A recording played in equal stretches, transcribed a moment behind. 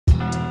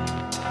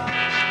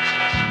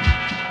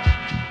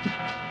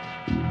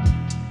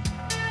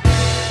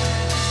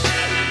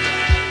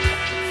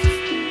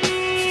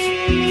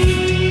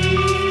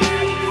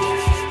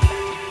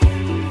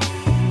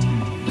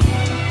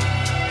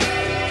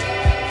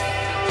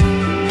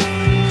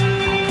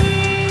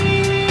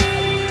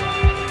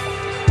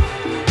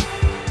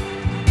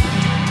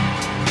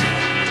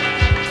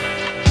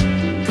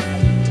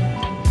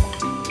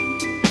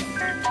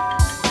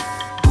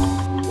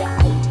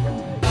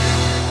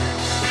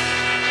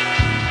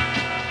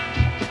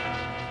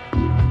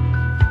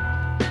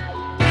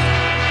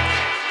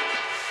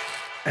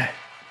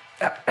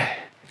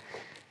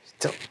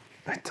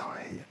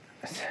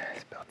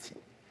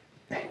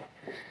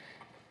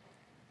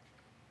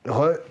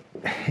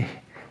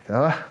Ça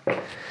va?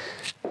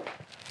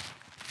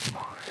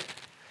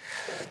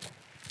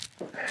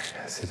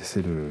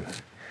 C'est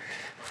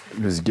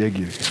le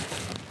sgeg.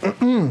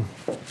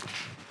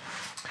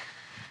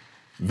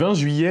 20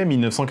 juillet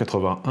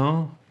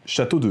 1981,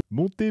 château de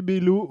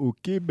Montebello au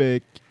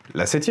Québec.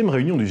 La 7e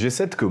réunion du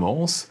G7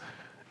 commence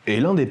et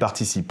l'un des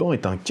participants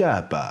est un cas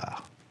à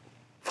part.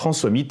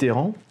 François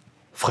Mitterrand,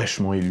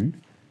 fraîchement élu,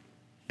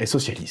 est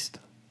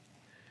socialiste.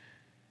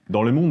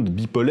 Dans le monde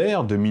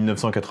bipolaire de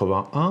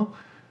 1981,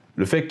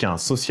 le fait qu'un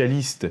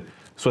socialiste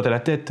soit à la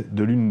tête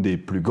de l'une des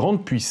plus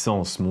grandes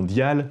puissances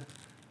mondiales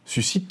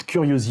suscite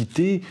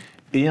curiosité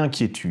et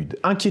inquiétude.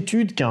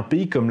 Inquiétude qu'un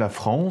pays comme la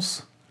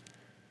France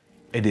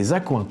ait des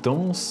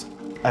accointances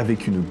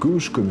avec une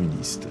gauche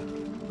communiste.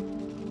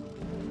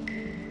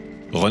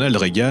 Ronald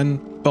Reagan,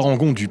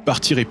 parangon du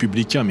Parti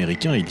républicain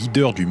américain et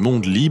leader du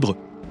monde libre,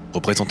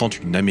 représentant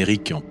une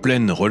Amérique en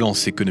pleine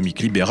relance économique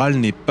libérale,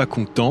 n'est pas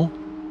content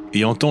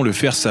et entend le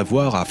faire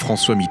savoir à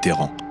François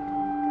Mitterrand.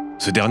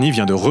 Ce dernier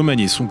vient de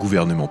remanier son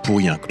gouvernement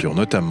pour y inclure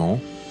notamment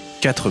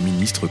 4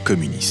 ministres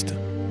communistes.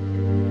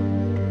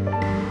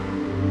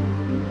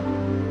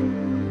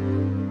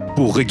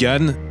 Pour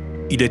Reagan,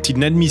 il est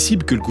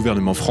inadmissible que le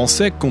gouvernement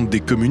français compte des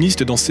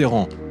communistes dans ses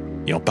rangs,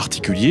 et en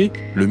particulier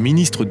le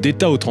ministre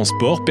d'État au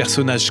transport,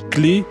 personnage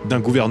clé d'un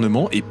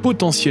gouvernement et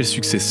potentiel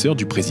successeur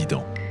du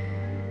président.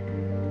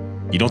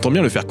 Il entend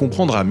bien le faire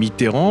comprendre à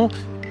Mitterrand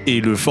et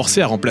le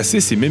forcer à remplacer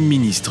ces mêmes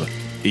ministres,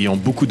 ayant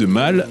beaucoup de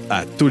mal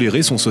à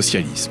tolérer son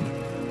socialisme.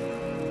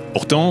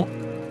 Pourtant,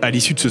 à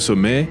l'issue de ce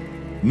sommet,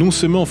 non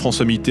seulement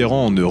François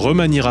Mitterrand ne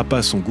remaniera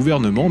pas son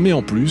gouvernement, mais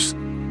en plus,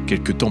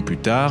 quelques temps plus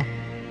tard,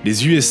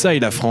 les USA et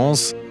la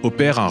France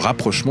opèrent un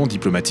rapprochement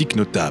diplomatique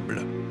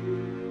notable.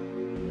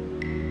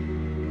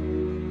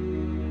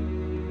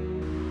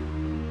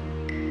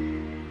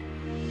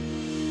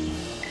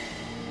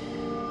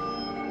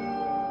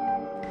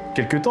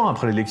 Quelque temps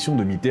après l'élection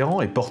de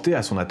Mitterrand est portée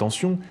à son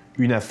attention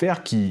une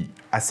affaire qui,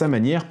 à sa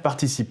manière,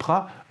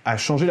 participera à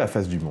changer la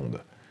face du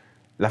monde.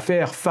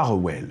 L'affaire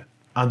Farewell,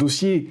 un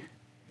dossier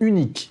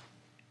unique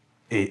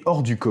et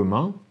hors du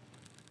commun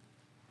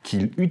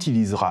qu'il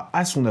utilisera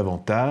à son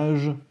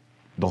avantage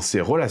dans ses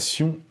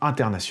relations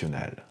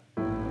internationales.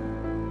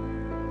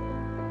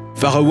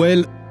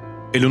 Farewell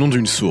est le nom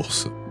d'une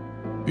source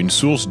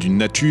d'une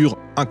nature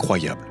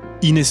incroyable,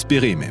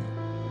 inespérée même.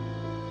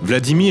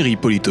 Vladimir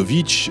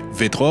Hippolytovitch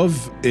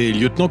Vetrov est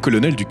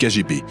lieutenant-colonel du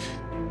KGB.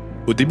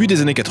 Au début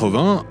des années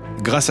 80,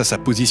 grâce à sa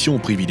position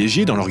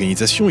privilégiée dans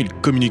l'organisation, il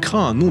communiquera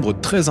un nombre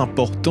très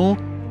important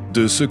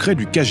de secrets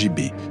du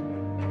KGB,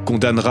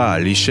 condamnera à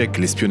l'échec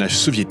l'espionnage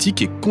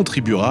soviétique et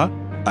contribuera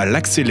à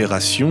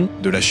l'accélération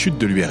de la chute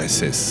de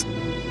l'URSS.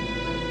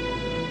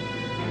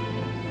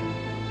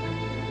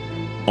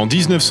 En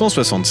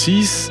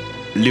 1966,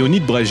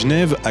 Léonid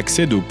Brejnev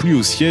accède au plus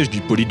haut siège du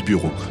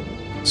Politburo,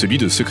 celui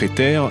de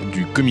secrétaire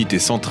du comité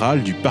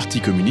central du Parti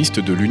communiste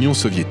de l'Union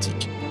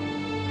soviétique.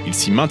 Il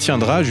s'y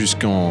maintiendra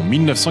jusqu'en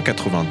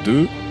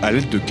 1982 à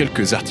l'aide de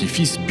quelques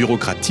artifices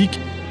bureaucratiques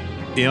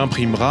et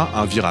imprimera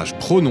un virage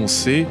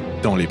prononcé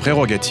dans les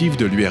prérogatives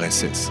de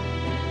l'URSS.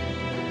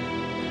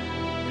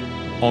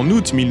 En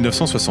août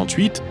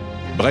 1968,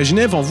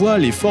 Brejnev envoie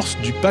les forces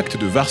du pacte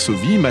de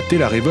Varsovie mater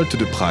la révolte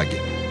de Prague.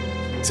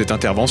 Cette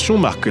intervention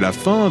marque la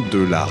fin de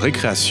la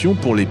récréation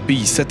pour les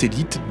pays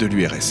satellites de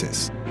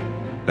l'URSS.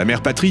 La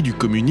mère patrie du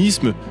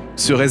communisme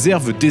se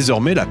réserve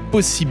désormais la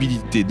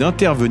possibilité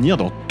d'intervenir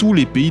dans tous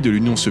les pays de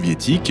l'Union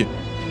soviétique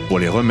pour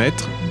les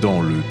remettre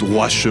dans le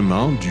droit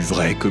chemin du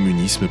vrai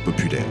communisme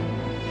populaire.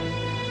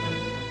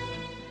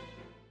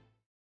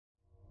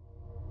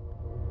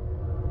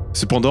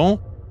 Cependant,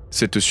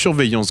 cette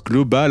surveillance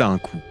globale a un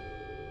coût.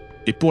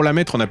 Et pour la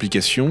mettre en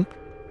application,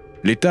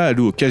 l'État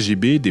alloue au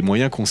KGB des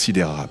moyens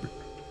considérables.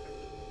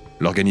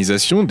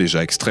 L'organisation,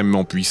 déjà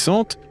extrêmement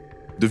puissante,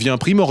 devient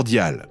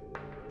primordiale.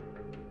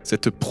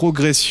 Cette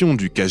progression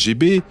du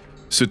KGB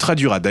se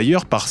traduira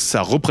d'ailleurs par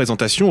sa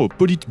représentation au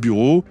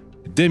Politburo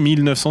dès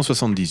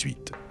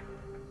 1978.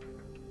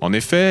 En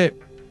effet,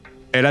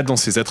 elle a dans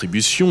ses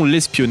attributions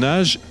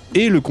l'espionnage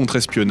et le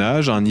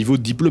contre-espionnage à un niveau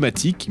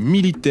diplomatique,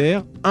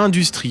 militaire,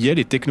 industriel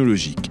et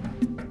technologique.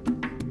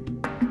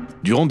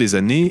 Durant des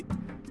années,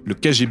 le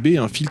KGB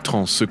infiltre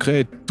en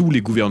secret tous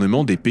les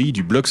gouvernements des pays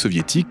du bloc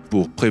soviétique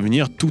pour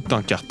prévenir toute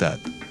incartade.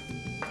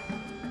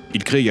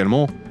 Il crée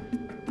également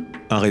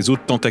un réseau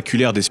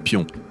tentaculaire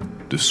d'espions,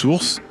 de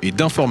sources et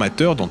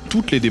d'informateurs dans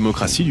toutes les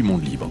démocraties du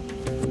monde libre.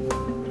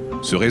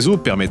 Ce réseau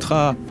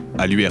permettra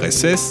à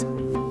l'URSS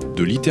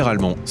de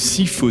littéralement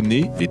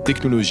siphonner les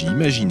technologies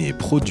imaginées et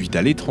produites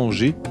à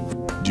l'étranger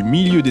du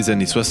milieu des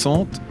années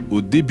 60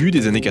 au début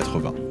des années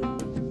 80.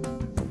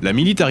 La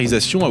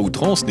militarisation à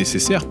outrance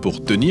nécessaire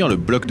pour tenir le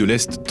bloc de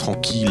l'Est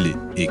tranquille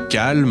et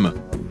calme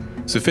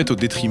se fait au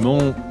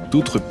détriment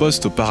d'autres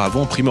postes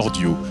auparavant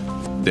primordiaux,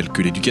 tels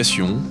que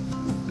l'éducation,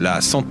 la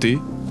santé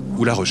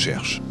ou la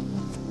recherche.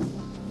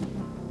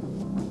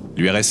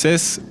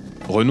 L'URSS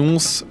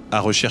renonce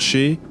à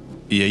rechercher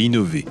et à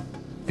innover,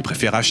 et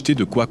préfère acheter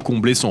de quoi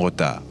combler son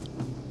retard.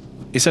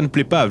 Et ça ne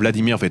plaît pas à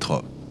Vladimir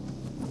Vetrov.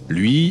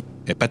 Lui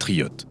est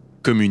patriote.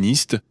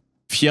 communiste,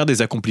 fier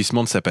des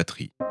accomplissements de sa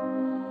patrie.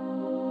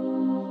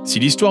 Si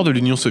l'histoire de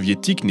l'Union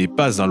soviétique n'est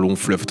pas un long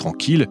fleuve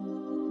tranquille,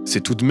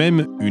 c'est tout de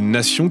même une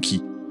nation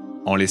qui,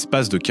 en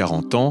l'espace de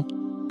 40 ans,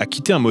 a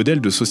quitté un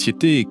modèle de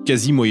société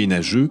quasi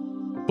moyenâgeux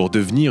pour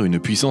devenir une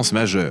puissance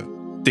majeure,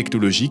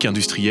 technologique,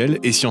 industrielle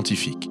et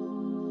scientifique.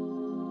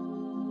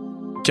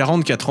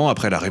 44 ans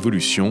après la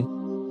Révolution,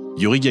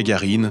 Yuri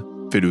Gagarin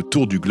fait le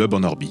tour du globe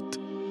en orbite.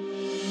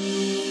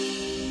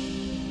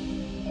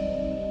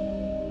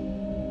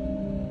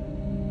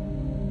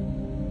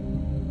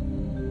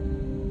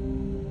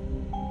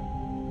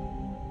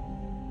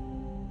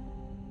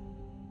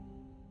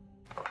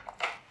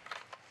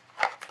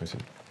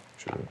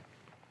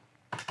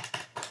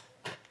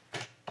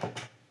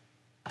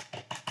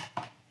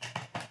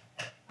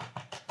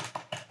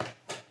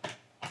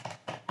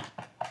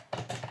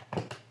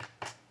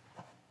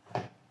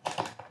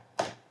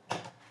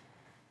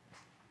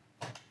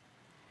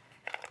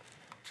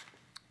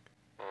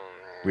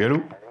 Oui,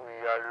 allô?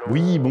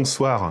 Oui,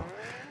 bonsoir.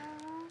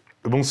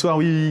 Bonsoir,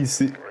 oui,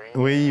 c'est...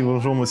 Oui,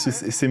 bonjour, monsieur,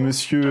 c'est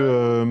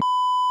monsieur...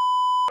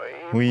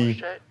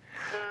 Oui.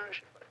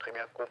 J'ai pas très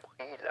bien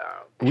compris,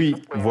 là. Oui,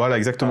 voilà,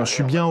 exactement. Je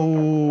suis bien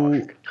au...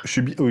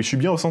 Je suis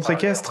bien au centre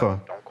équestre.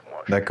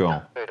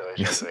 D'accord.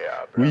 Merci.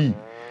 Oui.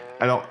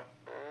 Alors...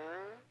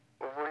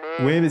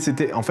 Oui, mais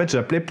c'était... En fait,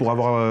 j'appelais pour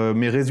avoir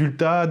mes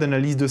résultats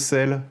d'analyse de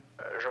sel.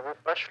 Je vous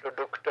passe le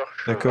docteur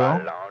Cheval, D'accord.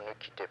 là, ne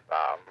quittez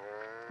pas.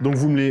 Donc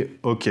vous me les...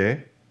 Ok.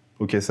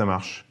 Ok, ça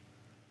marche.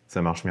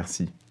 Ça marche,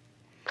 merci.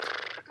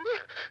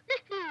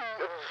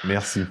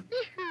 Merci.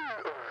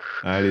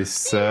 Allez,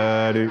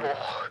 salut.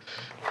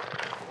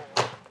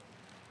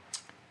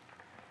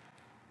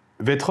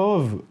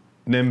 Vetrov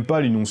n'aime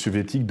pas l'Union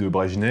soviétique de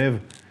Brejnev,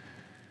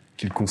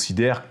 qu'il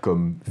considère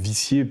comme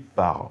viciée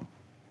par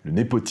le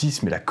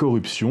népotisme et la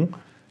corruption,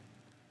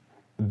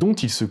 dont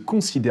il se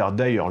considère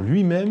d'ailleurs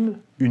lui-même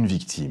une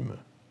victime.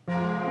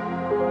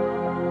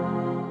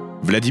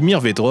 Vladimir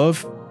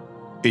Vetrov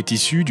est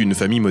issu d'une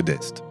famille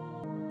modeste.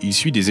 Il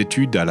suit des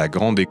études à la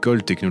Grande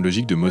École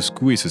technologique de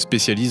Moscou et se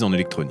spécialise en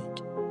électronique.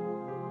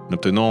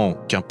 N'obtenant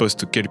qu'un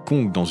poste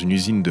quelconque dans une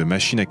usine de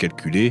machines à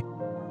calculer,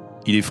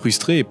 il est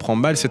frustré et prend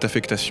mal cette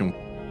affectation.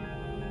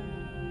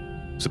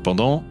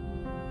 Cependant,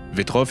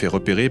 Vetrov est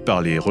repéré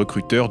par les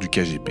recruteurs du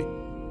KGB.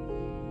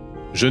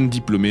 Jeune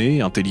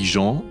diplômé,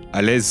 intelligent,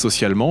 à l'aise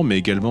socialement mais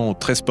également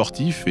très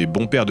sportif et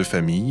bon père de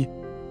famille,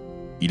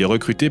 il est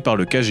recruté par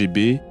le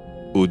KGB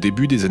au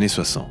début des années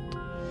 60.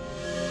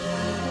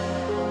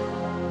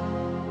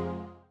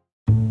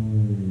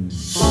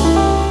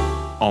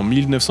 En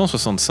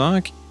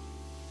 1965,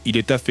 il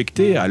est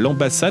affecté à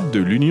l'ambassade de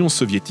l'Union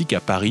soviétique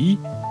à Paris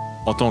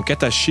en tant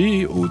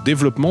qu'attaché au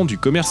développement du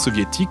commerce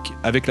soviétique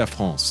avec la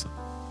France.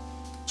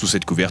 Sous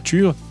cette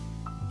couverture,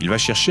 il va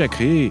chercher à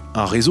créer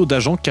un réseau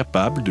d'agents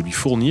capables de lui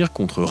fournir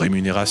contre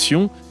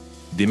rémunération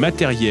des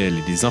matériels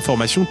et des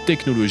informations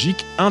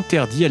technologiques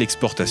interdits à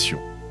l'exportation.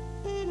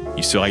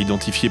 Il sera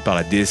identifié par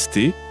la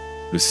DST,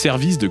 le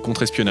service de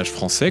contre-espionnage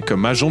français,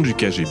 comme agent du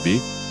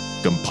KGB,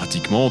 comme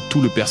pratiquement tout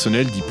le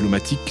personnel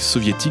diplomatique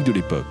soviétique de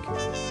l'époque.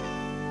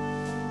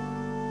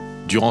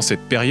 Durant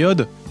cette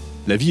période,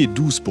 la vie est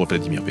douce pour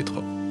Vladimir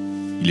Vetrov.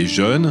 Il est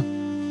jeune,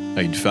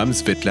 a une femme,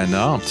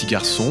 Svetlana, un petit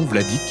garçon,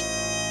 Vladik,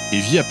 et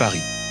vit à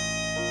Paris.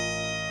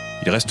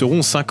 Ils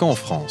resteront 5 ans en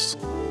France.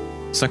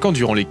 5 ans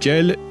durant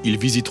lesquels ils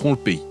visiteront le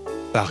pays.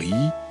 Paris,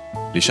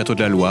 les châteaux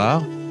de la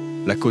Loire,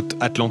 la côte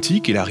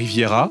atlantique et la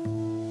Riviera.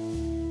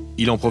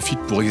 Il en profite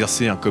pour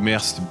exercer un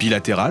commerce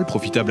bilatéral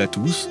profitable à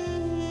tous,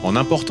 en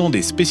important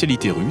des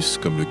spécialités russes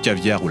comme le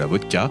caviar ou la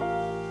vodka,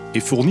 et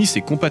fournit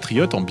ses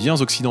compatriotes en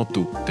biens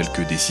occidentaux, tels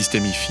que des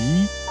systèmes Hi-Fi,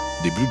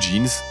 des blue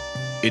jeans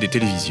et des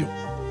télévisions.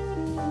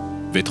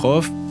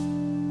 Vetrov,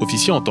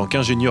 officiant en tant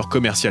qu'ingénieur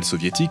commercial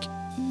soviétique,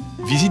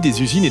 visite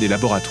des usines et des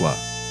laboratoires.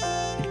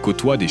 Il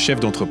côtoie des chefs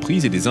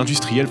d'entreprise et des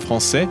industriels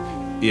français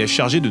et est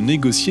chargé de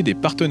négocier des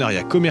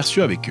partenariats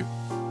commerciaux avec eux.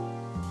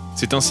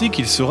 C'est ainsi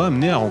qu'il sera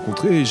amené à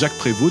rencontrer Jacques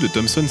Prévost de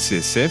Thomson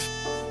CSF,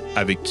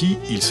 avec qui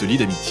il se lie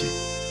d'amitié.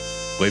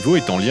 Prévost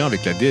est en lien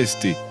avec la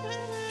DST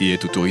et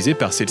est autorisé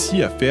par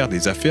celle-ci à faire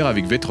des affaires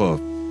avec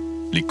Vetrov.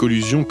 Les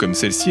collusions comme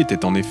celle-ci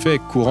étaient en effet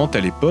courantes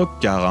à l'époque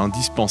car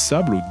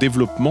indispensables au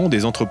développement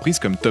des entreprises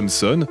comme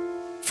Thomson,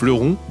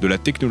 fleuron de la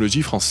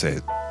technologie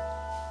française.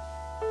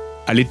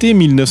 À l'été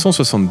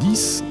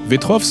 1970,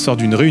 Vetrov sort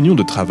d'une réunion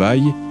de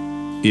travail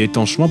et est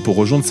en chemin pour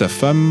rejoindre sa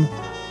femme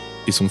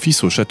et son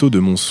fils au château de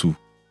Montsou,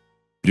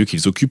 lieu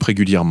qu'ils occupent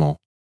régulièrement.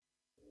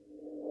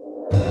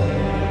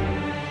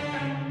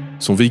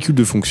 Son véhicule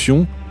de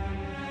fonction,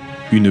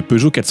 une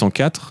Peugeot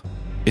 404,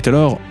 est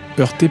alors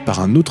heurté par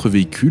un autre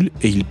véhicule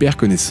et il perd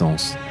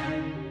connaissance.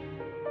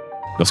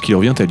 Lorsqu'il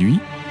revient à lui,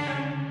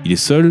 il est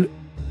seul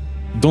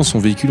dans son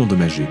véhicule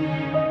endommagé.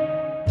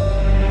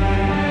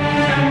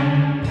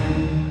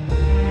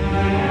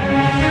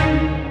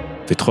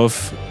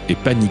 Vetrov est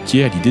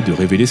paniqué à l'idée de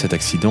révéler cet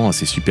accident à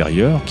ses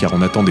supérieurs car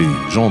on attend des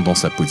gens dans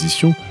sa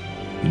position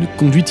une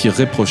conduite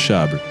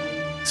irréprochable.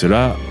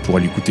 Cela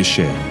pourrait lui coûter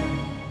cher,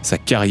 sa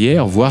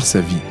carrière, voire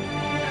sa vie.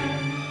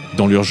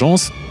 Dans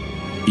l'urgence,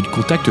 il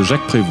contacte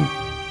Jacques Prévost.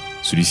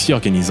 Celui-ci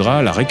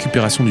organisera la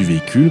récupération du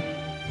véhicule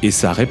et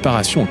sa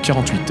réparation en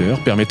 48 heures,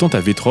 permettant à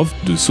Vetrov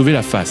de sauver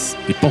la face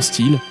et,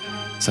 pense-t-il,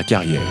 sa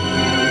carrière.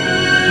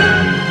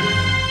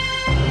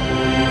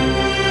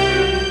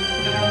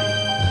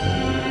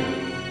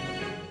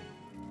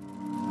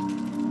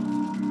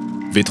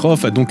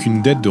 Vetrov a donc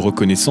une dette de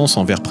reconnaissance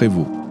envers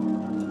Prévost.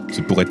 Ce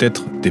pourrait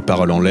être des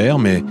paroles en l'air,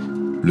 mais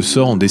le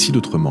sort en décide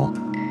autrement.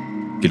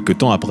 Quelque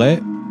temps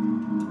après,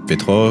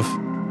 Vetrov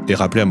est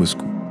rappelé à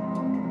Moscou.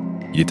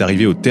 Il est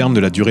arrivé au terme de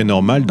la durée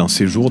normale d'un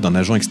séjour d'un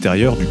agent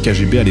extérieur du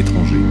KGB à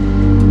l'étranger.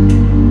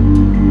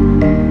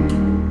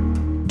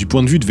 Du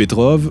point de vue de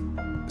Vetrov,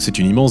 c'est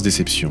une immense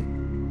déception.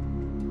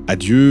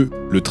 Adieu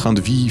le train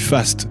de vie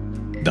faste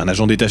d'un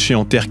agent détaché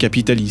en terre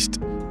capitaliste,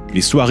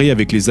 les soirées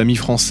avec les amis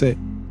français,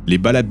 les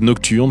balades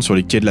nocturnes sur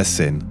les quais de la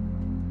Seine.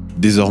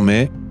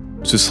 Désormais,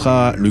 ce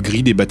sera le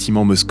gris des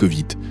bâtiments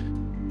moscovites,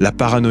 la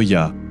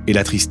paranoïa et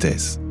la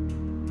tristesse.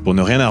 Pour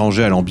ne rien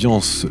arranger à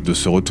l'ambiance de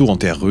ce retour en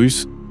terre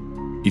russe,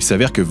 il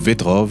s'avère que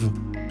Vetrov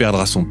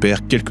perdra son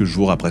père quelques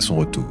jours après son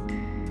retour.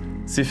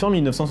 C'est fin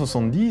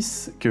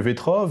 1970 que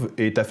Vetrov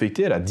est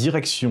affecté à la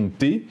direction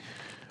T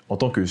en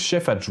tant que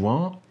chef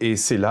adjoint, et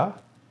c'est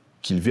là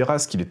qu'il verra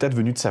ce qu'il est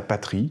advenu de sa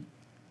patrie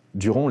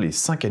durant les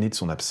 5 années de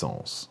son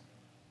absence.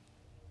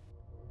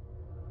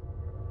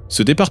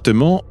 Ce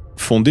département,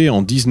 fondé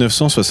en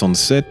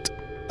 1967,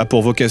 a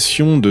pour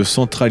vocation de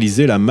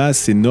centraliser la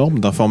masse énorme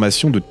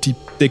d'informations de type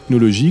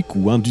technologique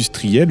ou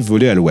industriel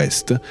volées à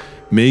l'Ouest,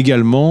 mais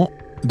également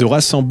de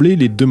rassembler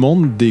les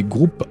demandes des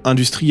groupes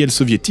industriels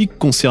soviétiques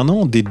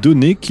concernant des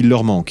données qui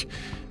leur manquent,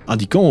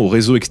 indiquant au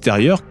réseau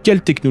extérieur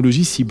quelle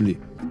technologie cibler.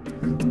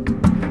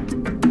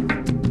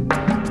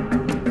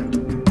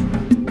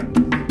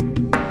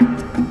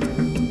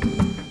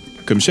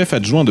 Comme chef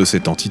adjoint de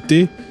cette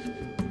entité,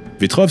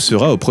 Vetrov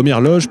sera aux premières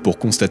loges pour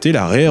constater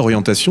la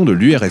réorientation de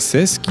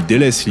l'URSS qui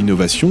délaisse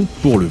l'innovation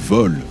pour le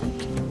vol.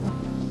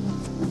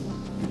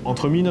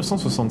 Entre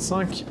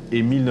 1965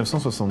 et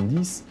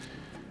 1970,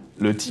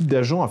 le type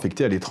d'agent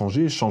affecté à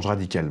l'étranger change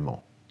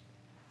radicalement.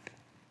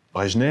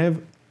 Brejnev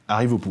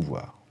arrive au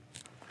pouvoir.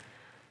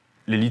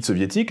 L'élite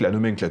soviétique, la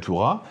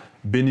nomenklatura,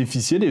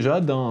 bénéficiait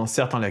déjà d'un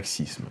certain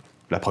laxisme.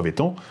 La preuve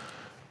étant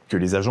que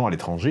les agents à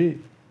l'étranger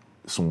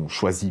sont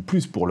choisis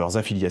plus pour leurs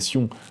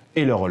affiliations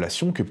et leurs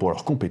relations que pour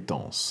leurs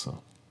compétences.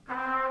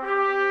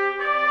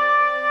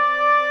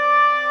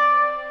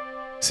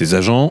 Ces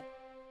agents,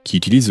 qui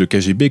utilisent le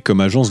KGB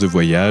comme agence de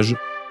voyage,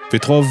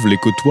 Vetrov les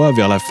côtoie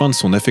vers la fin de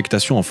son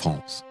affectation en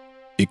France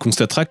et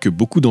constatera que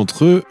beaucoup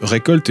d'entre eux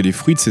récoltent les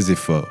fruits de ses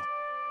efforts.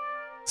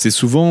 C'est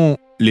souvent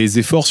les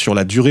efforts sur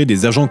la durée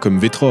des agents comme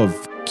Vetrov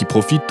qui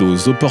profitent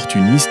aux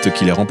opportunistes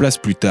qui les remplacent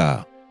plus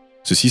tard,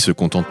 ceux-ci se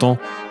contentant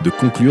de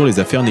conclure les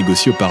affaires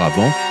négociées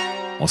auparavant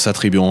en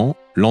s'attribuant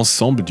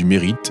l'ensemble du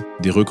mérite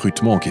des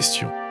recrutements en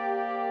question.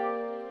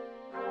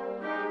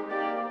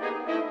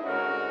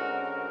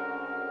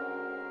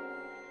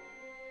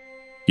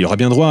 Il aura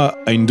bien droit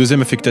à une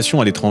deuxième affectation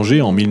à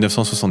l'étranger en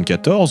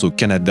 1974 au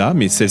Canada,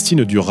 mais celle-ci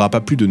ne durera pas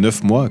plus de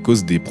 9 mois à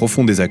cause des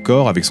profonds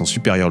désaccords avec son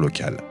supérieur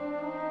local.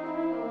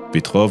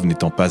 Vetrov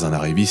n'étant pas un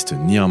arriviste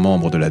ni un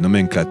membre de la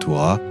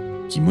nomenklatura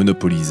qui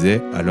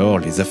monopolisait alors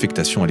les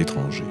affectations à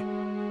l'étranger.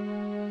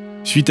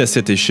 Suite à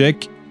cet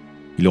échec,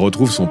 il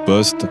retrouve son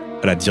poste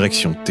à la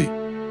direction T.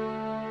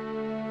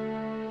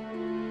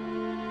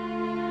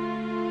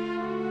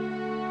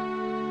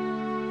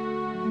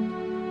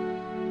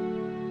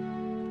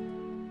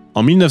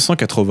 En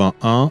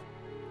 1981,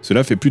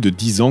 cela fait plus de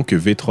 10 ans que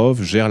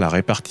Vetrov gère la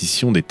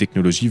répartition des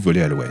technologies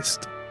volées à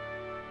l'Ouest.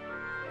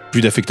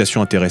 Plus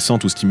d'affectation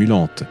intéressante ou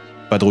stimulante,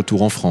 pas de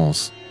retour en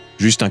France,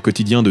 juste un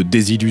quotidien de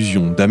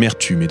désillusion,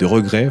 d'amertume et de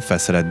regret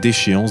face à la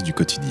déchéance du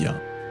quotidien.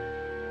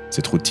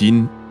 Cette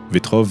routine,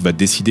 Vetrov va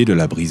décider de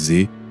la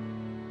briser,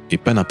 et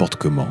pas n'importe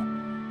comment.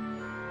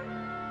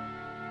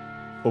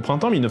 Au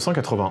printemps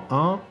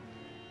 1981,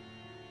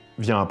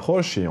 vient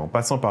approche et en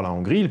passant par la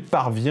Hongrie, il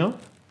parvient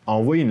à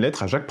envoyer une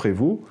lettre à Jacques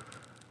Prévost,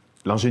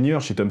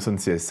 l'ingénieur chez Thomson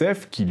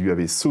CSF qui lui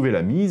avait sauvé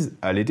la mise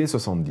à l'été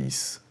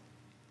 70.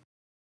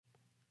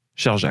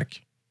 Cher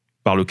Jacques,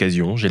 par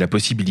l'occasion, j'ai la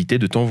possibilité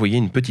de t'envoyer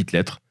une petite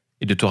lettre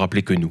et de te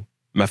rappeler que nous,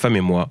 ma femme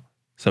et moi,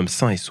 sommes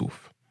sains et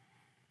saufs.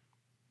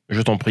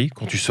 Je t'en prie,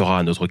 quand tu seras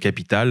à notre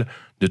capitale,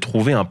 de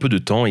trouver un peu de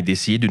temps et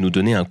d'essayer de nous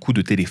donner un coup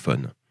de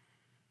téléphone.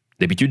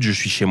 D'habitude, je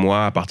suis chez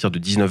moi à partir de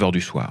 19h du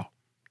soir.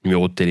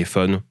 Numéro de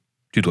téléphone,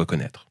 tu dois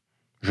connaître.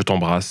 Je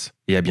t'embrasse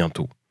et à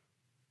bientôt.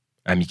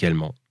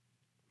 Amicalement,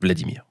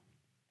 Vladimir.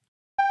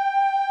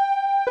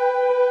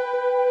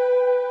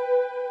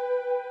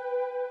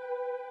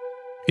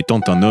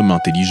 Étant un homme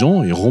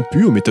intelligent et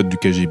rompu aux méthodes du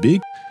KGB,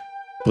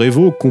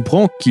 Prévost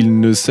comprend qu'il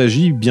ne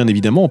s'agit bien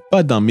évidemment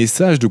pas d'un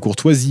message de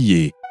courtoisie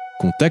et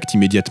contacte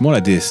immédiatement la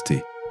DST.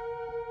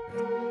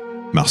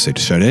 Marcel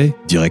Chalet,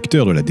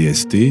 directeur de la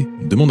DST,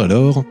 demande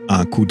alors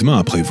un coup de main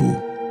à Prévost.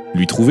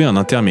 Lui trouver un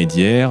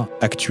intermédiaire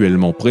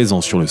actuellement présent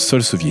sur le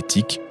sol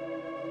soviétique,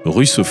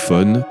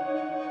 russophone,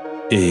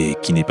 et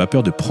qui n'ait pas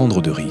peur de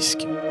prendre de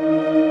risques.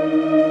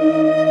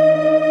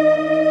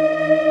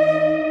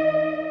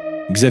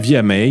 Xavier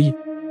Amey,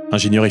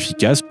 ingénieur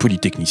efficace,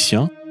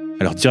 polytechnicien,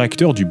 alors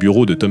directeur du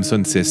bureau de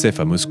Thomson CSF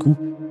à Moscou,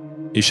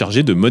 est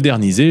chargé de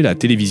moderniser la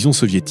télévision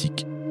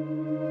soviétique.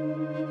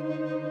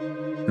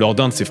 Lors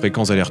d'un de ses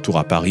fréquents allers-retours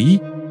à Paris,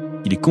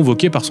 il est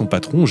convoqué par son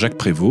patron, Jacques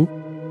Prévost,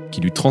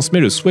 qui lui transmet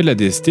le souhait de la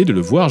DST de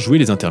le voir jouer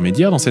les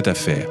intermédiaires dans cette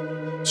affaire,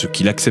 ce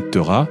qu'il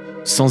acceptera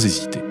sans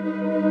hésiter.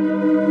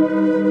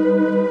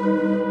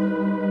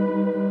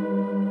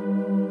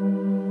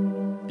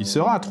 Il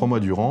sera 3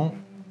 mois durant,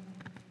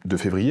 de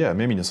février à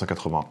mai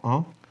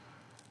 1981,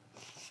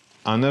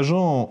 un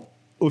agent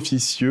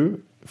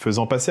officieux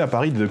faisant passer à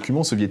Paris des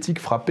documents soviétiques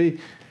frappés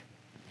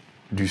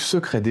du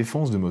secret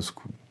défense de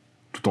Moscou,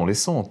 tout en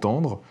laissant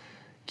entendre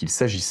qu'il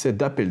s'agissait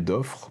d'appels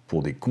d'offres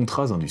pour des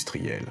contrats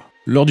industriels.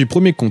 Lors du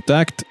premier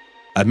contact,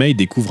 Amey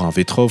découvre un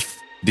Vetrov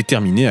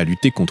déterminé à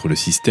lutter contre le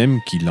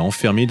système qui l'a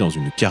enfermé dans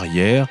une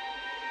carrière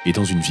et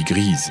dans une vie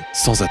grise,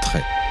 sans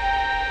attrait.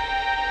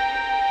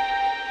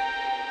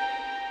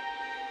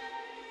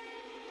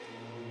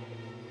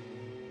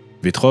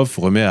 Vetrov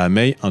remet à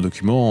Amey un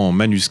document en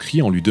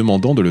manuscrit en lui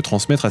demandant de le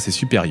transmettre à ses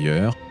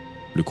supérieurs,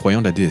 le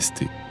croyant de la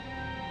DST.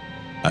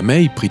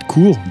 Amey, pris de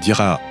court,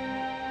 dira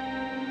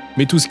 «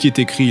 Mais tout ce qui est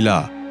écrit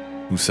là,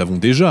 nous le savons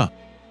déjà ».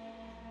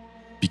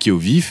 Piqué au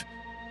vif,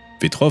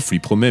 Vetrov lui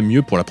promet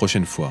mieux pour la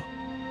prochaine fois.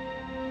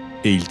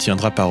 Et il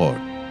tiendra parole.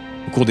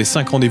 Au cours des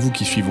 5 rendez-vous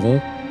qui suivront,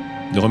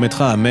 il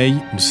remettra à Amey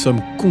une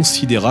somme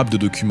considérable de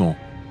documents,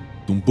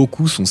 dont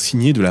beaucoup sont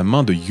signés de la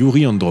main de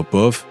Yuri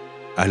Andropov,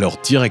 alors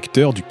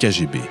directeur du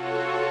KGB.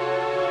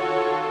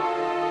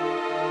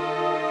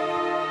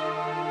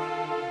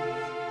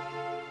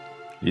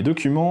 Les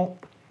documents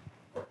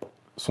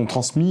sont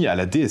transmis à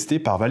la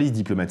DST par valise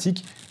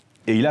diplomatique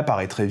et il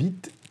apparaît très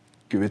vite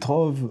que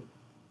Vetrov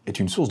est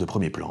une source de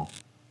premier plan.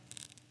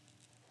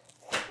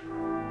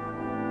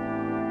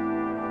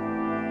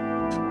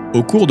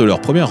 Au cours de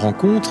leur première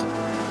rencontre,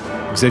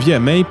 Xavier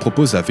Amey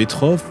propose à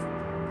Vetrov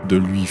de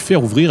lui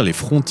faire ouvrir les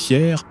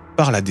frontières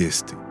par la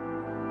DST.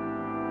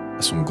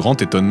 À son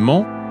grand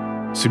étonnement,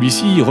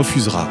 celui-ci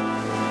refusera,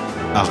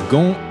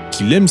 arguant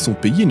qu'il aime son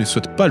pays et ne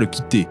souhaite pas le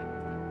quitter.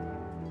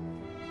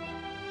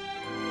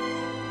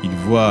 Il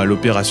voit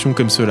l'opération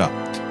comme cela,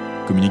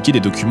 communiquer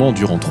des documents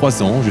durant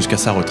 3 ans jusqu'à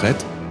sa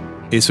retraite,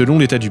 et selon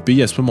l'état du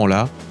pays à ce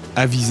moment-là,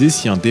 aviser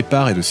si un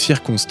départ est de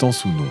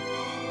circonstance ou non.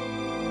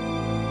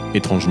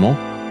 Étrangement,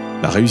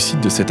 la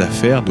réussite de cette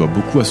affaire doit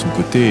beaucoup à son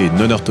côté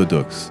non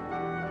orthodoxe.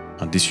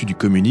 Un déçu du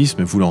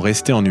communisme voulant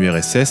rester en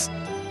URSS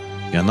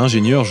et un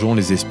ingénieur jouant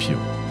les espions.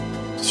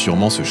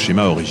 Sûrement ce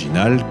schéma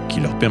original qui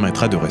leur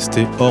permettra de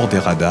rester hors des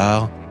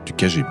radars du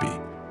KGB.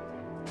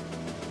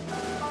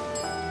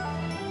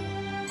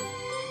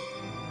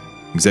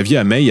 Xavier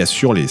Amey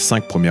assure les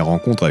 5 premières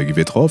rencontres avec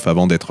Vetrov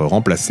avant d'être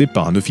remplacé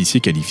par un officier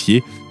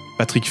qualifié,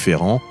 Patrick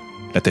Ferrant,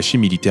 l'attaché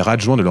militaire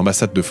adjoint de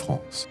l'ambassade de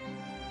France.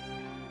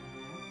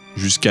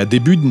 Jusqu'à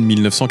début de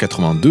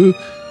 1982,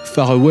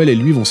 Farewell et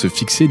lui vont se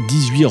fixer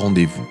 18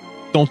 rendez-vous,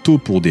 tantôt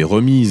pour des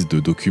remises de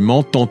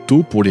documents,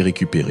 tantôt pour les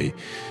récupérer.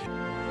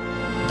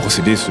 Le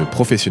procédé se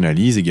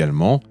professionnalise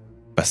également,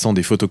 passant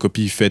des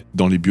photocopies faites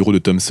dans les bureaux de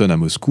Thomson à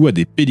Moscou à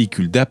des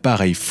pellicules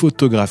d'appareils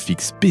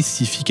photographiques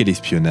spécifiques à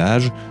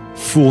l'espionnage,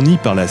 fournies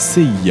par la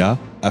CIA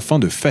afin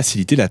de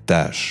faciliter la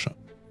tâche.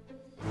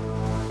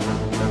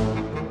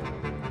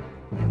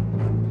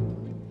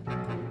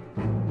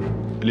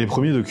 Les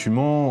premiers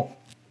documents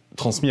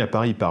transmis à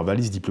Paris par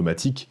valise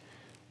diplomatique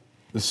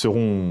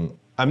seront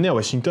amenés à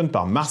Washington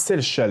par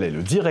Marcel Chalet,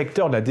 le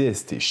directeur de la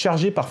DST,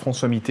 chargé par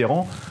François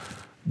Mitterrand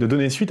de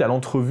donner suite à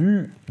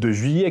l'entrevue de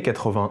juillet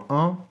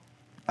 81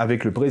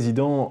 avec le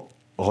président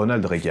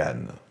Ronald Reagan.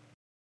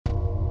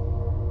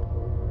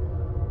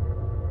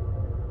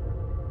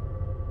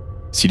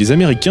 Si les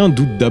Américains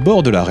doutent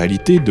d'abord de la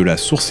réalité de la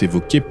source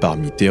évoquée par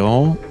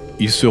Mitterrand,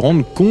 ils se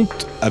rendent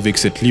compte avec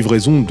cette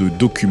livraison de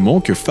documents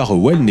que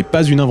Farewell n'est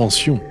pas une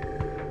invention.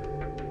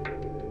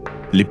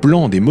 Les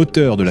plans des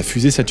moteurs de la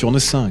fusée Saturne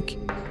V,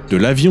 de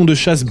l'avion de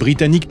chasse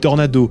britannique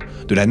Tornado,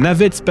 de la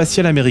navette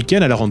spatiale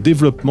américaine alors en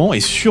développement et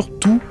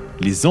surtout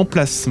les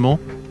emplacements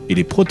et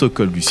les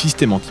protocoles du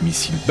système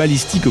antimissile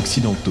balistique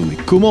occidentaux et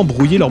comment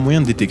brouiller leurs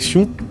moyens de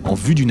détection en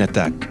vue d'une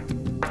attaque.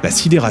 La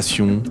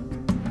sidération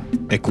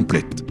est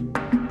complète.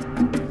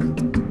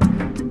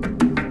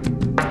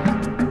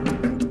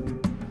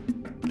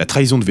 La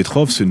trahison de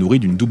Vetrov se nourrit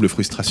d'une double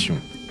frustration,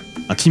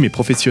 intime et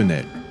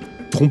professionnelle.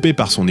 Trompé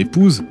par son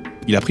épouse,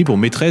 il a pris pour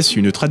maîtresse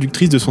une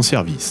traductrice de son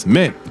service.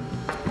 Mais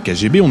au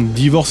KGB, on ne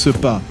divorce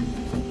pas.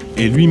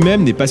 Et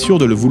lui-même n'est pas sûr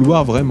de le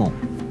vouloir vraiment.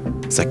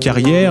 Sa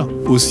carrière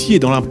aussi est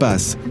dans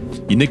l'impasse.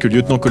 Il n'est que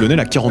lieutenant-colonel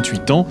à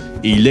 48 ans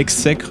et il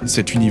exècre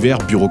cet univers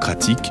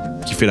bureaucratique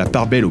qui fait la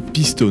part belle aux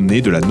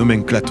pistonnés de la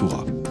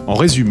nomenclatura. En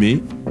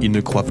résumé, il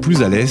ne croit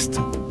plus à l'Est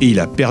et il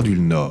a perdu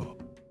le Nord.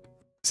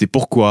 C'est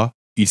pourquoi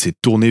il s'est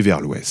tourné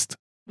vers l'Ouest.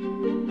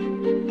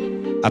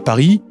 À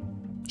Paris,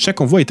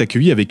 chaque envoi est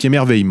accueilli avec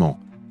émerveillement.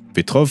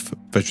 Vetrov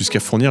va jusqu'à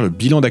fournir le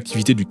bilan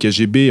d'activité du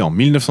KGB en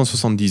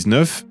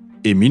 1979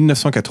 et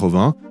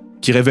 1980,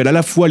 qui révèle à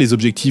la fois les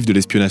objectifs de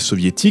l'espionnage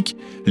soviétique,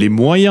 les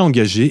moyens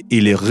engagés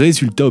et les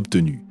résultats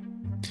obtenus.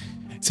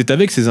 C'est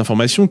avec ces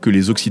informations que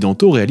les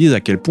Occidentaux réalisent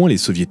à quel point les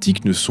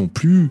Soviétiques ne sont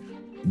plus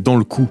dans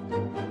le coup,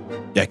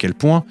 et à quel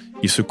point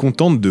ils se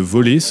contentent de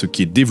voler ce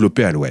qui est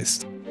développé à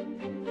l'Ouest.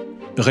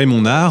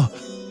 Raymond Noire,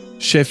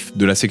 chef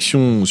de la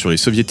section sur les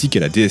Soviétiques à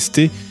la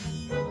DST,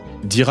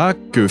 dira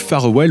que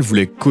Farewell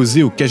voulait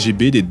causer au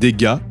KGB des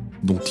dégâts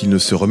dont il ne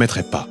se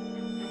remettrait pas.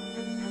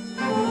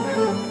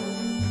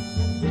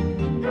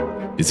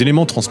 Les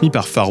éléments transmis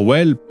par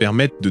Farewell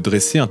permettent de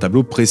dresser un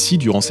tableau précis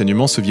du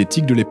renseignement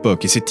soviétique de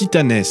l'époque, et c'est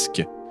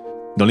titanesque.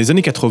 Dans les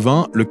années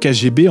 80, le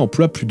KGB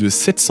emploie plus de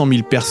 700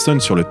 000 personnes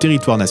sur le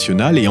territoire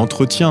national et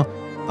entretient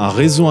un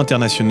réseau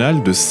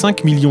international de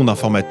 5 millions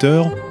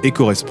d'informateurs et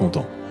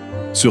correspondants.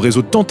 Ce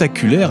réseau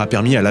tentaculaire a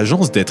permis à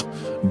l'agence d'être,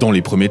 dans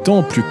les premiers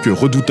temps, plus que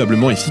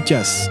redoutablement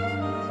efficace.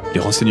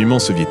 Les renseignements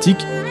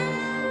soviétiques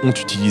ont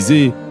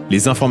utilisé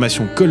les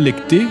informations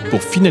collectées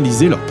pour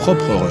finaliser leurs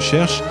propres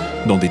recherches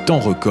dans des temps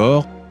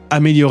records,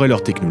 améliorer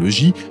leur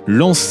technologie,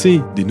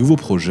 lancer des nouveaux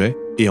projets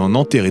et en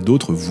enterrer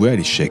d'autres voués à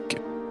l'échec.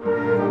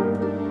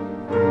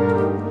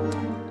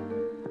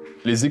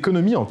 Les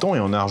économies en temps et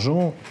en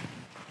argent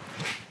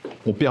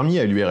ont permis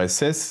à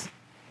l'URSS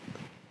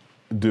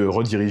de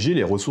rediriger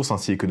les ressources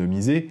ainsi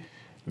économisées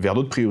vers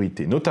d'autres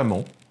priorités,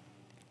 notamment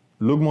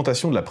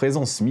l'augmentation de la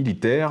présence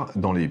militaire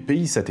dans les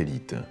pays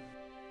satellites.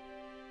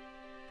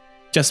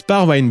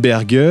 Caspar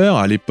Weinberger,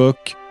 à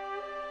l'époque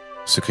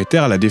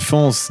secrétaire à la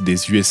défense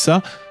des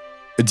USA,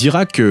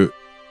 dira que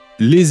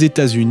les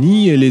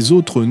États-Unis et les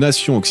autres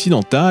nations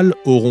occidentales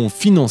auront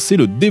financé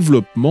le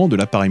développement de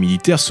l'appareil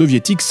militaire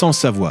soviétique sans le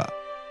savoir.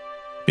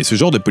 Mais ce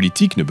genre de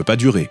politique ne peut pas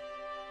durer.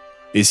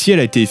 Et si elle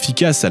a été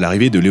efficace à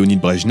l'arrivée de Léonid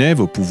Brejnev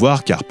au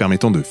pouvoir car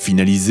permettant de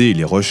finaliser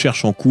les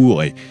recherches en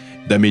cours et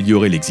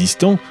d'améliorer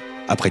l'existant,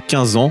 après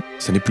 15 ans,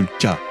 ce n'est plus le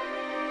cas.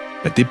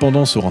 La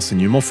dépendance aux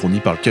renseignements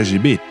fournis par le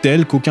KGB est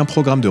telle qu'aucun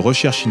programme de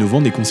recherche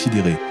innovant n'est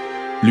considéré.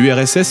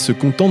 L'URSS se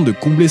contente de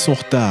combler son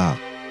retard.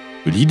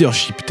 Le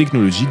leadership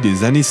technologique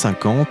des années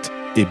 50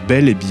 est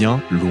bel et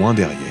bien loin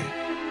derrière.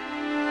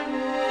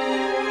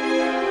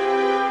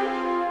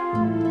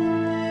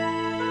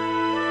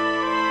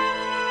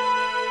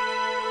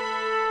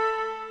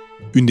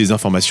 Une des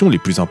informations les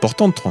plus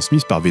importantes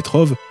transmises par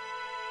Vetrov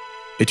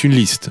est une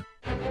liste,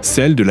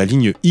 celle de la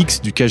ligne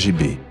X du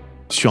KGB,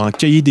 sur un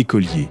cahier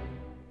d'écolier.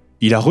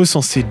 Il a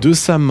recensé de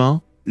sa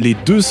main les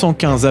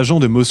 215 agents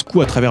de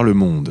Moscou à travers le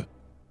monde,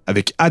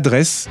 avec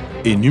adresse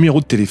et numéro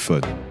de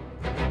téléphone.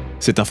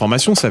 Cette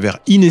information s'avère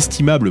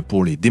inestimable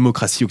pour les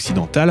démocraties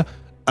occidentales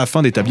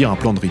afin d'établir un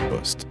plan de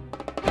riposte.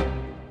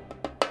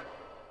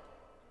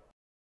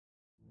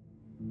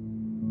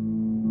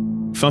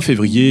 Fin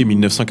février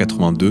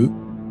 1982,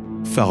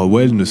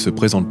 Farewell ne se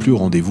présente plus au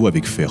rendez-vous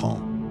avec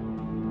Ferrant.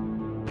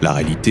 La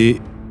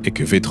réalité est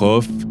que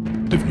Vetrov,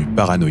 devenu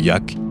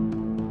paranoïaque,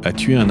 a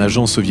tué un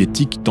agent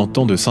soviétique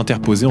tentant de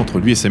s'interposer entre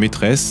lui et sa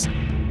maîtresse,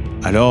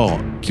 alors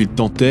qu'il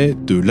tentait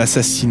de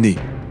l'assassiner.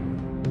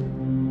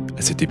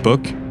 À cette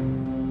époque,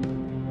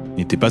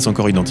 il n'était pas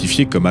encore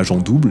identifié comme agent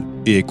double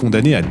et est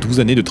condamné à 12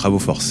 années de travaux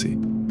forcés.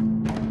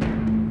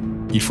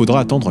 Il faudra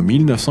attendre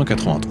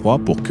 1983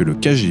 pour que le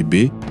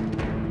KGB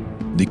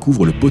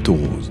découvre le poteau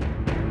rose.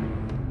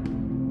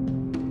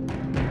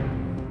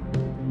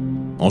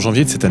 En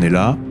janvier de cette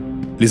année-là,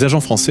 les agents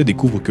français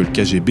découvrent que le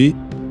KGB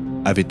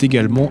avait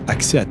également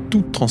accès à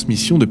toute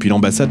transmission depuis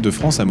l'ambassade de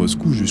France à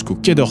Moscou jusqu'au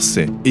quai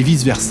d'Orsay, et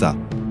vice-versa.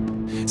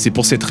 C'est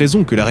pour cette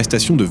raison que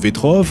l'arrestation de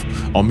Vetrov,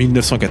 en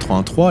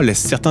 1983, laisse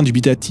certains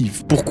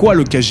dubitatifs. Pourquoi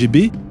le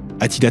KGB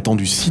a-t-il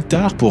attendu si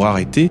tard pour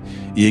arrêter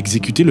et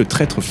exécuter le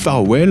traître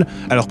Farewell,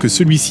 alors que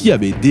celui-ci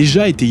avait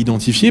déjà été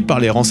identifié par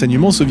les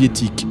renseignements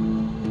soviétiques ?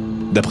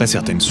 D'après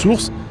certaines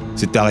sources,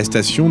 cette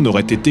arrestation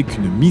n'aurait été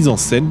qu'une mise en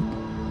scène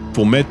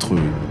pour mettre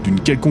d'une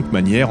quelconque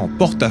manière en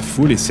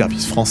porte-à-faux les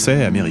services français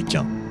et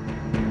américains.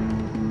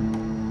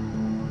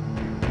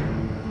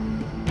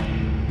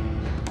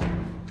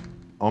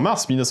 En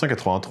mars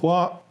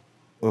 1983,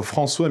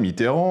 François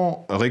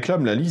Mitterrand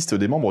réclame la liste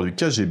des membres du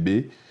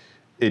KGB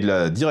et de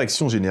la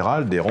Direction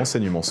générale des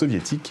renseignements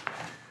soviétiques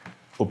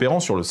opérant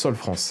sur le sol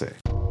français.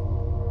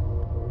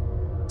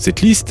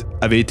 Cette liste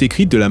avait été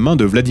écrite de la main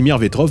de Vladimir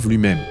Vetrov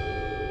lui-même.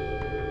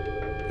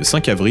 Le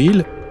 5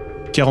 avril,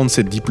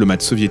 47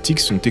 diplomates soviétiques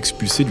sont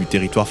expulsés du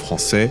territoire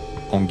français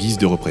en guise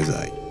de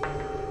représailles.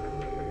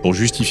 Pour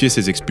justifier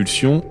ces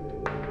expulsions,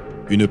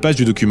 une page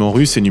du document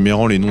russe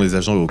énumérant les noms des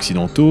agents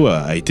occidentaux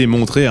a été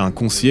montrée à un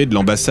conseiller de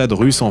l'ambassade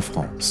russe en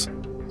France.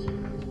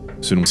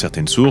 Selon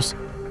certaines sources,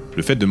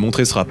 le fait de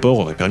montrer ce rapport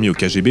aurait permis au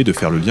KGB de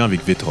faire le lien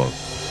avec Vetrov,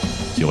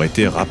 qui aurait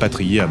été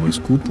rapatrié à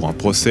Moscou pour un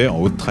procès en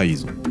haute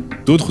trahison.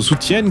 D'autres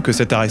soutiennent que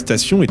cette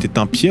arrestation était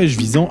un piège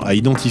visant à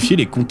identifier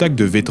les contacts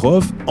de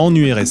Vetrov en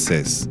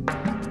URSS.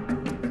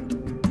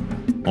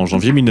 En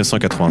janvier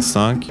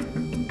 1985,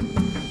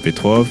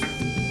 Vetrov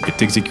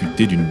est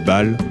exécuté d'une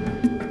balle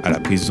à la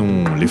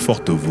prison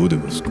Lefortovo de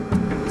Moscou.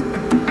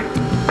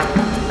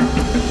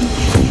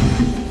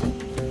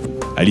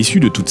 À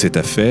l'issue de toute cette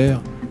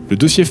affaire, le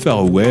dossier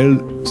Farewell,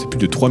 c'est plus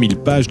de 3000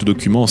 pages de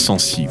documents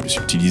sensibles,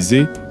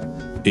 subtilisés,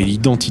 et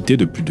l'identité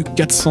de plus de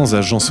 400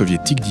 agents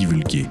soviétiques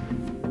divulgués.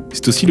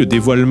 c'est aussi le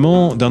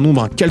dévoilement d'un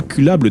nombre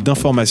incalculable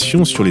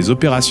d'informations sur les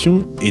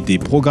opérations et des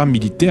programmes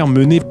militaires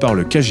menés par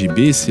le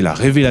KGB. C'est la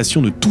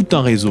révélation de tout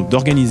un réseau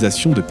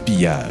d'organisations de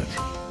pillage.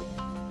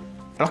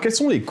 Alors quelles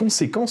sont les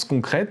conséquences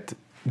concrètes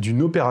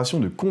d'une opération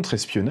de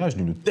contre-espionnage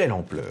d'une telle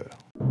ampleur?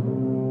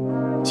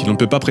 Si l'on ne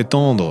peut pas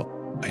prétendre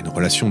à une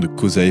relation de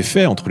cause à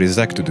effet entre les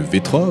actes de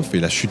Vetrov et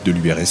la chute de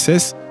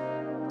l'URSS,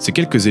 ces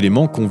quelques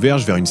éléments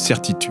convergent vers une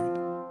certitude.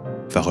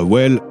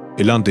 Farewell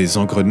est l'un des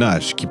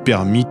engrenages qui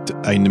permettent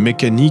à une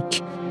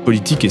mécanique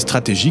politique et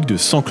stratégique de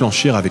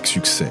s'enclencher avec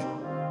succès.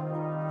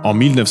 En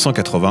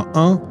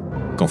 1981,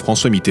 quand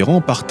François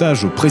Mitterrand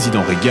partage au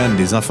président Reagan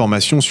des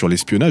informations sur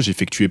l'espionnage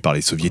effectué par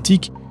les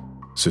soviétiques,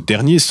 ce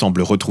dernier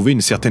semble retrouver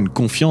une certaine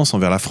confiance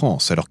envers la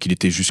France, alors qu'il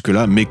était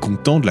jusque-là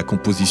mécontent de la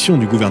composition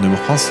du gouvernement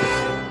français.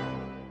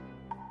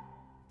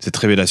 Cette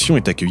révélation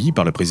est accueillie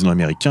par le président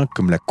américain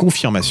comme la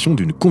confirmation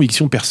d'une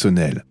conviction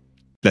personnelle.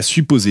 La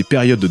supposée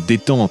période de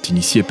détente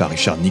initiée par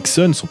Richard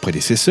Nixon, son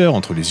prédécesseur,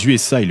 entre les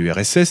USA et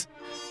l'URSS,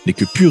 n'est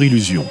que pure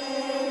illusion.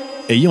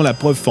 Ayant la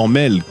preuve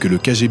formelle que le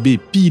KGB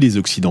pille les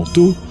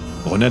Occidentaux,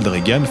 Ronald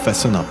Reagan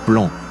façonne un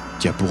plan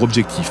qui a pour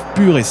objectif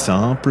pur et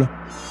simple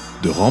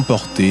de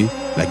remporter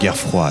la guerre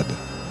froide.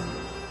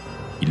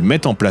 Ils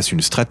mettent en place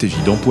une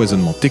stratégie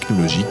d'empoisonnement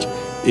technologique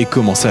et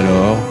commence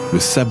alors le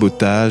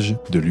sabotage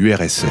de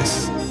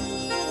l'URSS.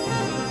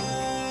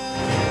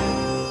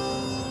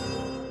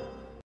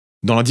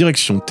 Dans la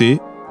direction T,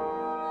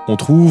 on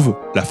trouve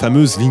la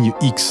fameuse ligne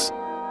X,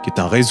 qui est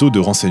un réseau de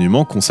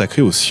renseignements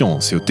consacré aux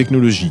sciences et aux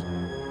technologies.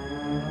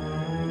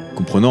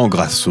 Comprenant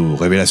grâce aux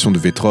révélations de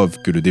Vetrov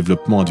que le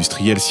développement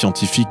industriel,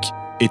 scientifique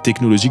et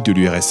technologique de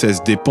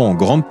l'URSS dépend en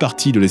grande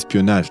partie de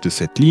l'espionnage de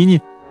cette ligne,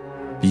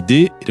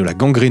 l'idée est de la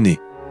gangréner.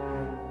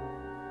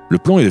 Le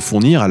plan est de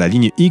fournir à la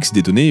ligne X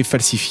des données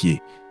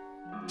falsifiées.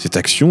 Cette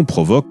action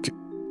provoque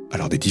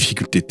alors des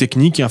difficultés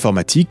techniques et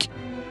informatiques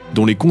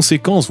dont les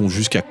conséquences vont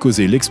jusqu'à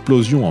causer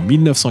l'explosion en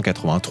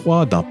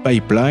 1983 d'un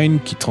pipeline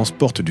qui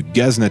transporte du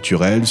gaz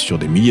naturel sur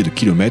des milliers de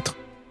kilomètres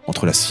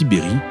entre la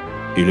Sibérie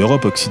et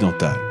l'Europe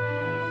occidentale.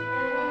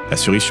 La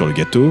cerise sur le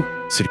gâteau,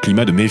 c'est le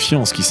climat de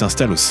méfiance qui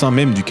s'installe au sein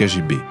même du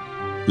KGB,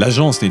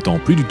 l'agence n'étant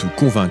plus du tout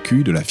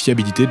convaincue de la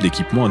fiabilité de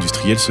l'équipement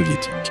industriel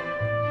soviétique.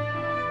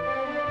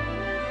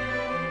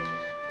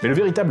 Mais le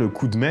véritable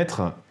coup de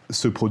maître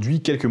se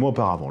produit quelques mois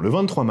auparavant. Le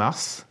 23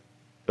 mars,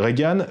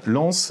 Reagan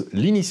lance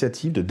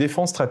l'initiative de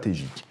défense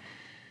stratégique,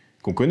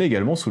 qu'on connaît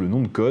également sous le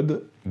nom de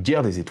code «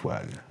 Guerre des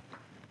étoiles ».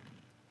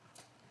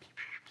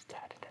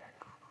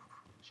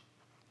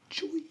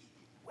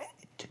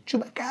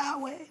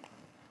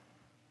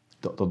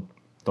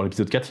 Dans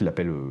l'épisode 4, il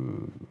l'appelle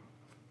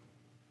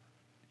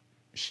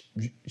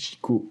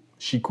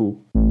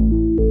Chico.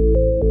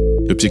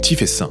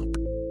 L'objectif est simple.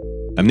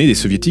 Amener les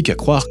soviétiques à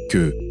croire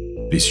que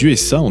les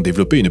USA ont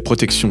développé une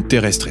protection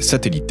terrestre et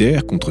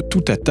satellitaire contre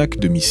toute attaque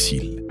de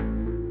missiles.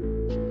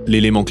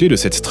 L'élément clé de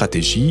cette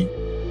stratégie,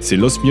 c'est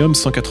l'osmium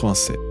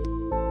 187,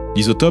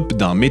 l'isotope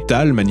d'un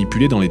métal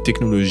manipulé dans les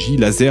technologies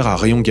laser à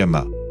rayons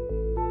gamma.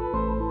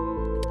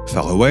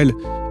 Farewell,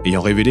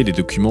 ayant révélé les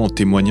documents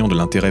témoignant de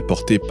l'intérêt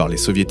porté par les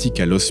soviétiques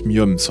à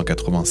l'osmium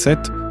 187,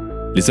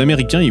 les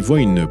Américains y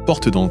voient une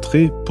porte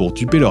d'entrée pour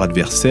duper leur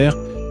adversaire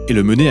et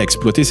le mener à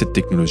exploiter cette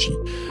technologie,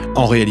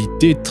 en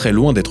réalité très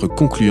loin d'être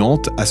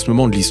concluante à ce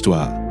moment de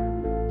l'histoire.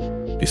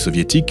 Les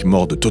soviétiques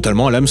mordent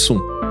totalement à l'hameçon.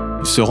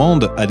 Ils se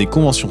rendent à des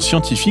conventions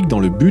scientifiques dans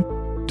le but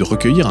de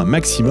recueillir un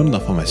maximum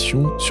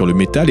d'informations sur le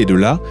métal et de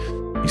là,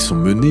 ils sont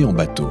menés en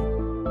bateau.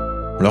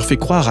 On leur fait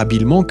croire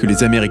habilement que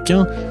les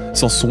Américains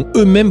s'en sont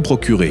eux-mêmes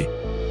procurés,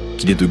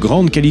 qu'il est de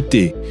grande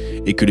qualité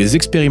et que les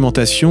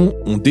expérimentations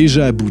ont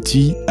déjà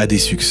abouti à des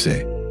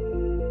succès.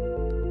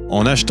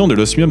 En achetant de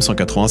l'osmium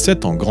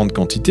 187 en grande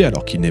quantité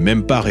alors qu'il n'est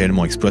même pas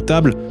réellement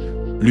exploitable,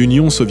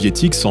 l'Union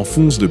soviétique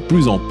s'enfonce de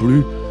plus en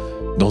plus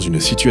dans une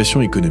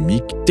situation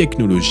économique,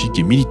 technologique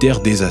et militaire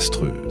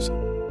désastreuse.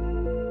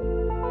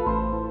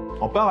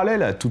 En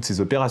parallèle à toutes ces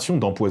opérations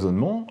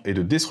d'empoisonnement et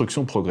de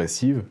destruction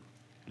progressive,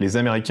 les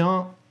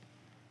Américains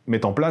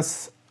mettent en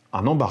place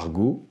un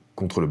embargo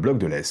contre le bloc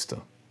de l'Est.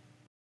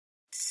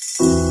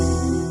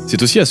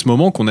 C'est aussi à ce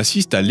moment qu'on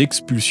assiste à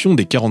l'expulsion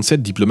des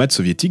 47 diplomates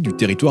soviétiques du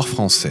territoire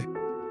français.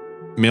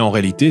 Mais en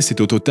réalité, c'est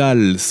au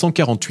total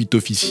 148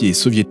 officiers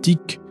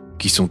soviétiques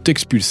qui sont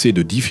expulsés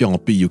de différents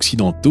pays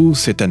occidentaux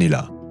cette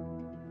année-là.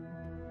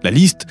 La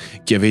liste,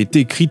 qui avait été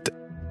écrite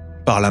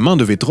par la main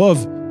de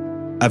Vetrov,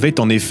 avait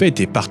en effet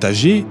été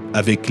partagée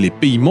avec les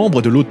pays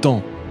membres de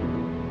l'Ottaumn,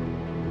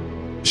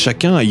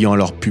 chacun ayant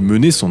alors pu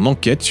mener son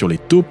enquête sur les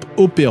taupes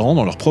opérant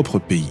dans leur propre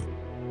pays.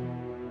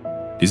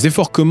 Les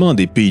efforts communs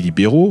des pays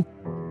libéraux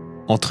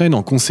entraînent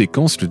en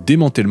conséquence le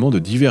démantèlement de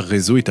divers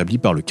réseaux établis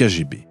par le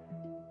KGB.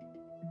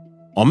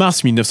 En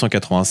mars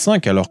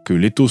 1985, alors que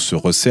l'étau se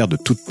resserre de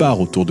toutes parts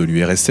autour de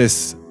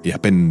l'URSS et à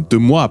peine 2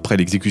 mois après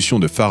l'exécution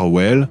de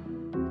Farewell,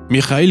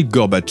 Mikhaïl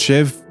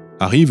Gorbatchev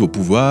arrive au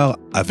pouvoir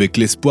avec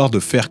l'espoir de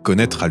faire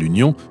connaître à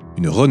l'Union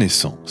une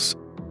renaissance.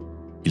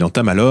 Il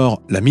entame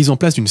alors la mise en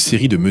place d'une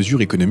série de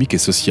mesures économiques et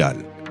sociales.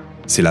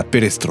 C'est la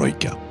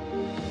perestroïka.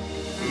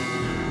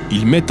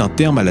 ils mettent un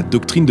terme à la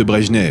doctrine de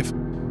Brejnev,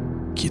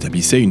 qui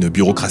établissait une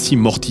bureaucratie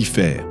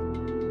mortifère.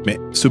 Mais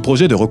ce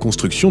projet de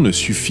reconstruction ne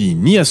suffit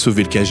ni à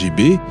sauver le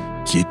KGB,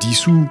 qui est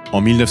dissous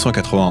en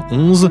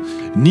 1991,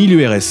 ni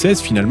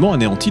l'URSS finalement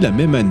anéanti la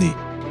même année.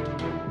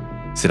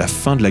 C'est la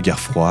fin de la guerre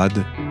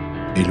froide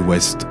et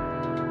l'Ouest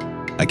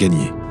a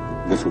gagné.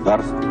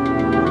 Государств,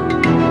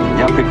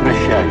 я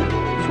прекращаю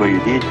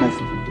свою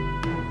деятельность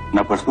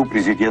на посту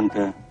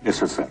президента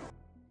СССР.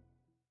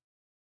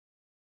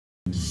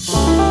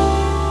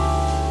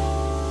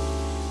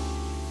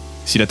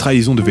 Si la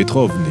trahison de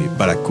Vetrov n'est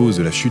pas la cause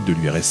de la chute de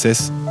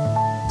l'URSS,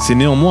 c'est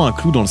néanmoins un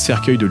clou dans le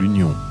cercueil de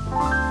l'Union.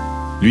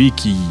 Lui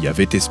qui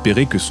avait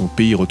espéré que son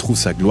pays retrouve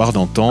sa gloire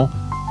d'antan,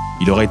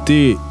 il aurait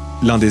été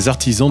l'un des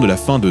artisans de la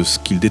fin de ce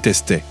qu'il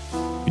détestait,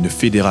 une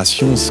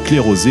fédération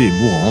sclérosée et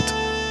mourante,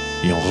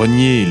 ayant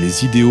renié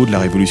les idéaux de la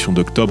révolution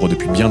d'octobre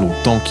depuis bien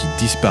longtemps, qui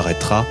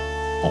disparaîtra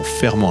en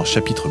fermant un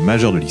chapitre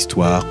majeur de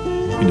l'histoire,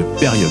 une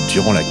période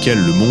durant laquelle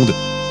le monde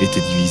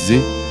était divisé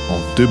en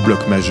deux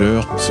blocs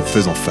majeurs se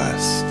faisant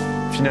face.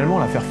 Finalement,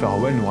 l'affaire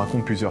Farewell nous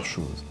raconte plusieurs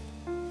choses.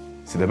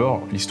 C'est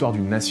d'abord l'histoire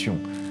d'une nation,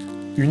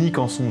 unique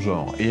en son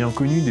genre, ayant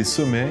connu des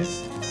sommets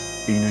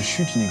et une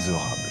chute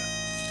inexorable.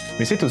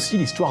 Mais c'est aussi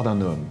l'histoire d'un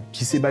homme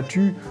qui s'est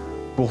battu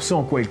pour ce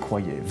en quoi il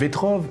croyait.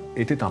 Vetrov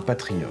était un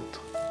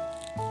patriote,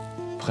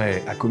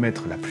 prêt à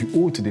commettre la plus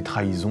haute des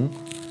trahisons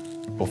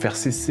pour faire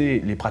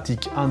cesser les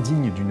pratiques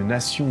indignes d'une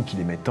nation qu'il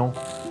aimait tant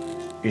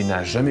et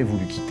n'a jamais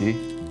voulu quitter,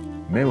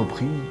 même au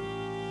prix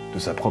de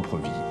sa propre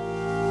vie.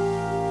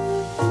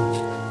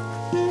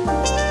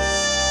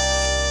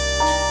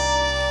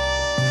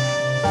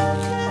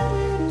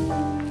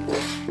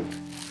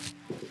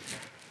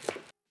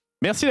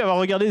 Merci d'avoir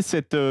regardé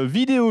cette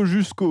vidéo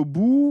jusqu'au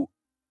bout.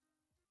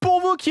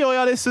 Pour vous qui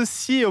regardez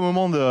ceci au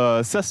moment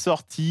de sa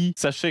sortie,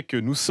 sachez que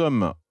nous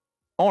sommes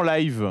en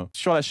live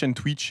sur la chaîne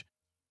Twitch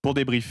pour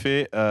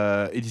débriefer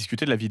et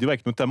discuter de la vidéo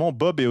avec notamment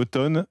Bob et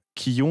Ottaumn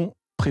qui ont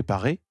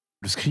préparé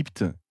le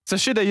script.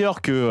 Sachez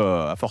d'ailleurs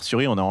que, a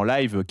fortiori, on est en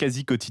live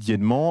quasi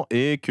quotidiennement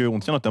et qu'on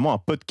tient notamment un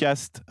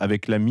podcast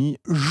avec l'ami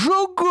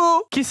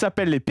Jogo qui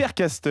s'appelle Les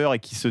Percasteurs et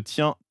qui se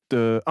tient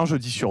un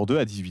jeudi sur deux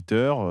à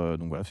 18h.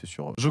 Donc voilà, c'est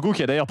sur Jogo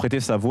qui a d'ailleurs prêté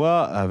sa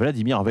voix à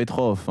Vladimir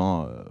Vetrov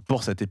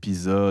pour cet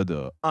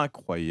épisode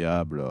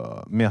incroyable.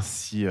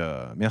 Merci,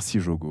 merci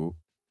Jogo.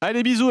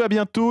 Allez, bisous, à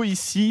bientôt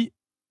ici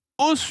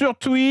ou sur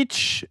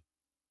Twitch.